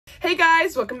Hey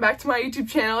guys, welcome back to my YouTube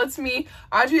channel. It's me,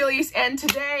 Audrey Elise, and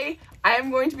today I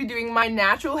am going to be doing my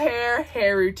natural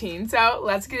hair routine. So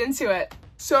let's get into it.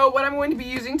 So what I'm going to be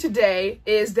using today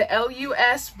is the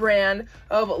LUS brand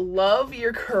of Love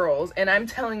Your Curls, and I'm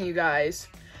telling you guys,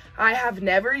 I have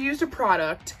never used a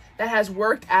product that has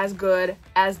worked as good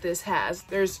as this has.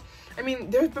 There's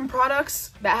been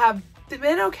products that have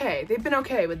been okay. They've been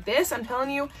okay, but this, I'm telling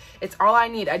you, it's all I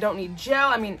need. I don't need gel.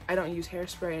 I don't use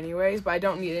hairspray anyways, but I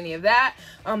don't need any of that.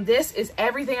 This is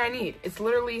everything I need. It's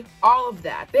literally all of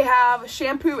that. They have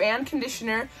shampoo and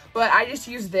conditioner, but I just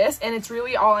use this, and it's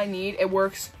really all I need. It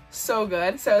works so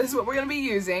good. So this is what we're gonna be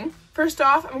using. First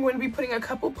off, I'm going to be putting a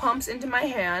couple pumps into my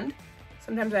hand.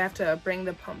 Sometimes I have to bring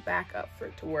the pump back up for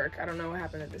it to work. I don't know what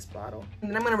happened to this bottle. And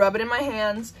then I'm gonna rub it in my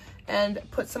hands and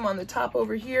put some on the top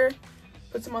over here.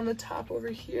 Put some on the top over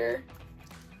here,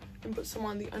 and put some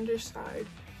on the underside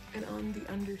and on the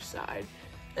underside.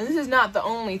 And this is not the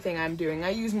only thing I'm doing. I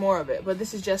use more of it, but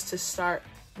this is just to start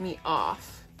me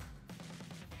off.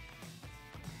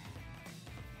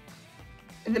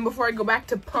 And then before I go back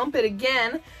to pump it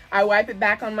again, I wipe it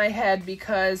back on my head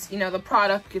because, you know, the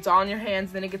product gets all on your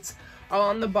hands, then it gets all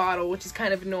on the bottle, which is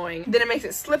kind of annoying. Then it makes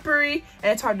it slippery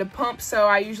and it's hard to pump, so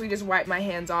I usually just wipe my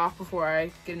hands off before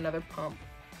I get another pump.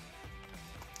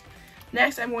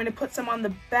 Next, I'm going to put some on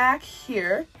the back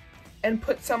here and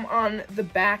put some on the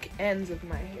back ends of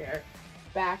my hair,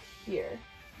 back here.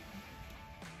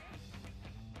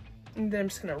 And then I'm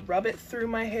just gonna rub it through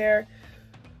my hair,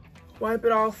 wipe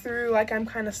it all through like I'm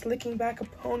kind of slicking back a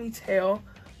ponytail.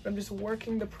 I'm just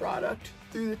working the product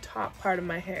through the top part of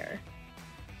my hair.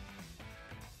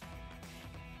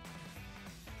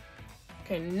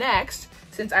 Okay, next,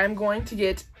 since I'm going to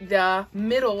get the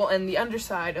middle and the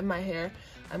underside of my hair,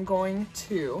 I'm going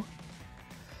to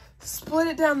split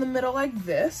it down the middle like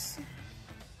this,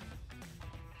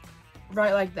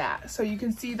 right like that. So you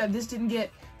can see that this didn't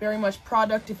get very much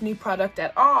product, if any product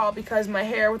at all, because my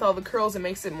hair with all the curls, it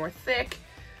makes it more thick.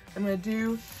 I'm gonna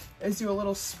do a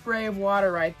little spray of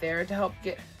water right there to help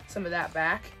get some of that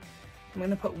back. I'm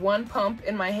gonna put one pump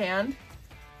in my hand,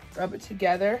 rub it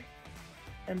together,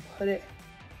 and put it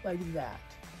like that.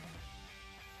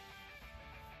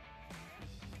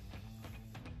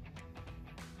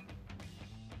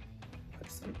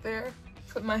 There,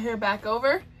 flip my hair back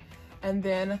over, and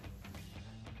then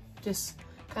just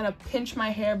kind of pinch my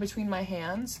hair between my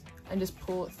hands and just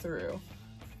pull it through.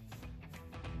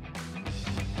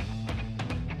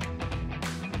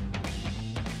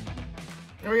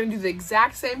 And we're gonna do the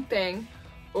exact same thing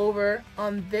over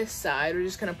on this side. We're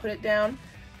just gonna put it down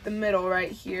the middle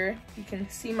right here. You can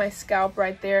see my scalp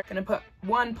right there. Gonna put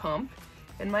one pump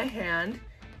in my hand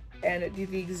and do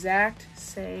the exact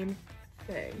same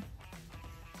thing.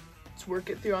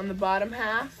 Work it through on the bottom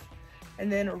half,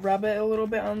 and then rub it a little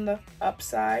bit on the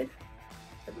upside,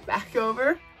 flip it back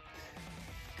over,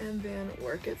 and then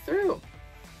work it through.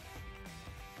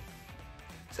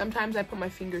 Sometimes I put my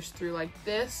fingers through like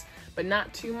this, but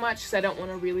not too much because I don't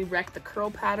want to really wreck the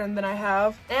curl pattern that I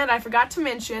have. And I forgot to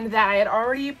mention that I had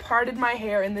already parted my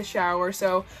hair in the shower,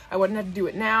 so I wouldn't have to do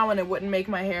it now, and it wouldn't make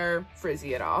my hair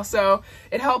frizzy at all. So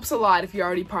it helps a lot if you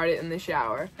already part it in the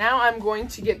shower. Now I'm going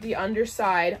to get the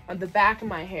underside on the back of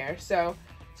my hair. So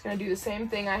it's going to do the same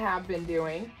thing I have been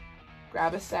doing.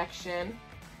 Grab a section,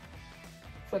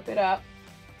 flip it up.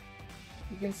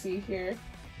 You can see here,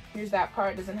 here's that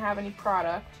part, doesn't have any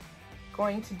product.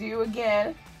 Going to do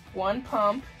again, one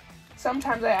pump.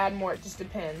 Sometimes I add more, it just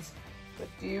depends. But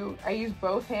I use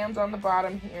both hands on the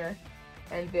bottom here,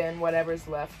 and then whatever's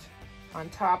left on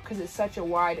top because it's such a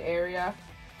wide area.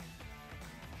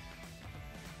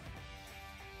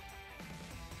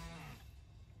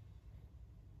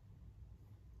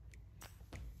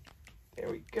 There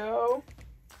we go.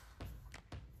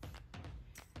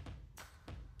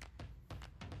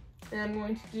 And I'm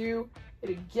going to do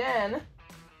it again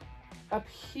up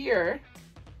here.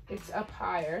 It's up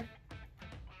higher.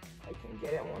 I can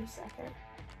get it 1 second.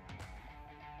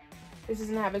 This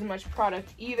doesn't have as much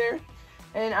product either.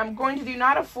 And I'm going to do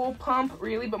not a full pump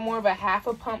really, but more of a half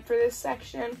a pump for this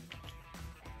section.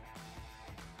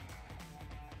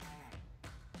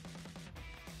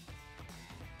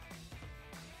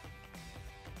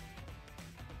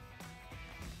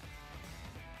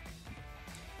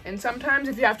 And sometimes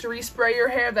if you have to respray your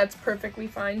hair, that's perfectly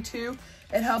fine too.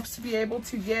 It helps to be able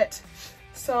to get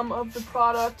some of the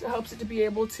product. It helps it to be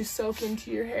able to soak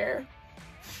into your hair.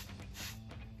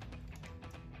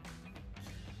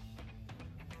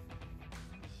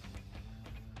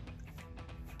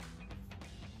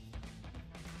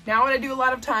 Now what I do a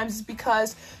lot of times is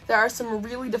because there are some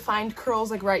really defined curls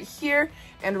like right here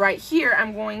and right here,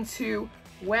 I'm going to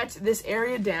wet this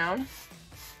area down.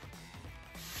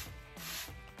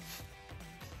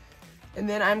 And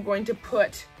then I'm going to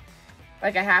put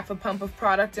like a half a pump of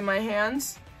product in my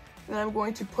hands. And I'm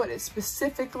going to put it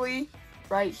specifically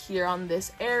right here on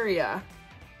this area.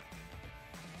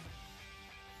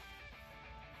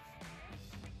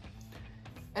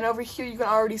 And over here, you can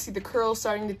already see the curls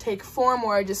starting to take form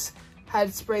where I just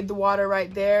had sprayed the water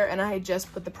right there and I had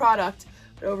just put the product.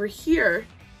 But over here,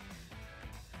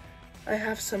 I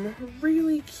have some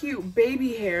really cute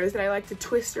baby hairs that I like to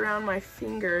twist around my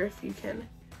finger if you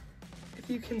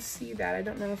can see that. I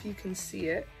don't know if you can see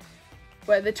it.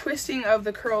 But the twisting of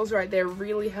the curls right there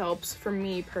really helps for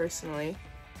me personally.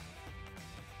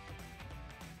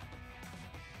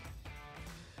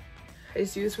 I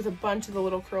just do this with a bunch of the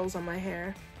little curls on my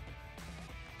hair.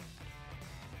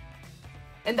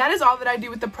 And that is all that I do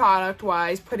with the product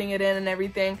wise, putting it in and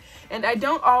everything. And I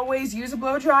don't always use a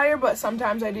blow dryer, but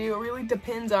sometimes I do. It really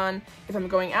depends on if I'm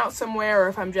going out somewhere or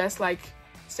if I'm just like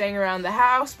staying around the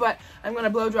house, but I'm gonna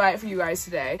blow dry it for you guys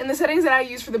today. And the settings that I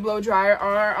use for the blow dryer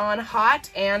are on hot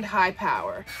and high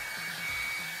power.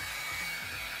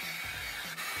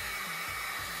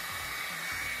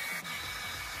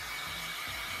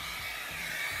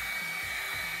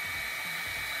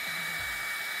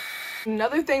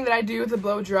 Another thing that I do with the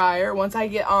blow dryer, once I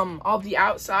get all the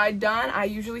outside done, I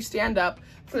usually stand up,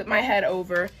 flip my head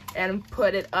over, and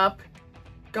put it up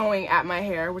going at my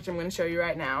hair, which I'm going to show you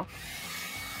right now.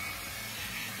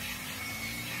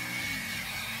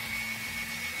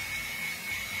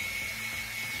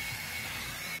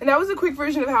 And that was a quick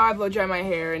version of how I blow dry my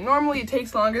hair. And normally it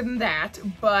takes longer than that,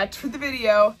 but for the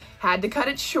video, had to cut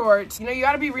it short. You know, you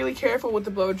gotta be really careful with the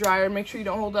blow dryer. Make sure you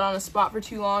don't hold it on a spot for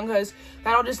too long because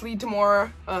that'll just lead to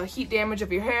more heat damage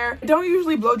of your hair. I don't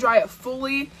usually blow dry it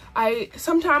fully.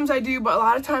 Sometimes I do, but a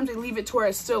lot of times I leave it to where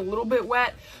it's still a little bit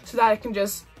wet so that it can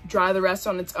just dry the rest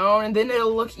on its own, and then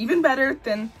it'll look even better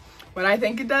than what I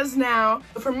think it does now.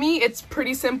 For me, it's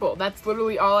pretty simple. That's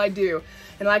literally all I do.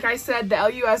 And like I said, the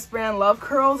LUS brand Love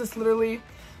Curls is literally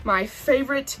my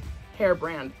favorite hair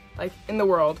brand, like in the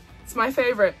world. It's my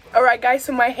favorite. All right, guys,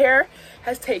 so my hair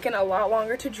has taken a lot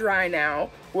longer to dry now,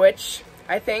 which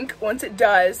I think once it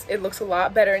does, it looks a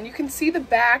lot better. And you can see the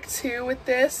back too with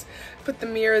this. Put the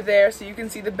mirror there so you can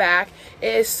see the back.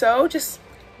 It is so just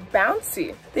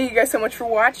bouncy. Thank you guys so much for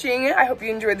watching. I hope you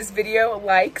enjoyed this video.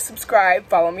 Like, subscribe,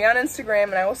 follow me on Instagram,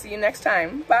 and I will see you next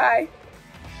time. Bye.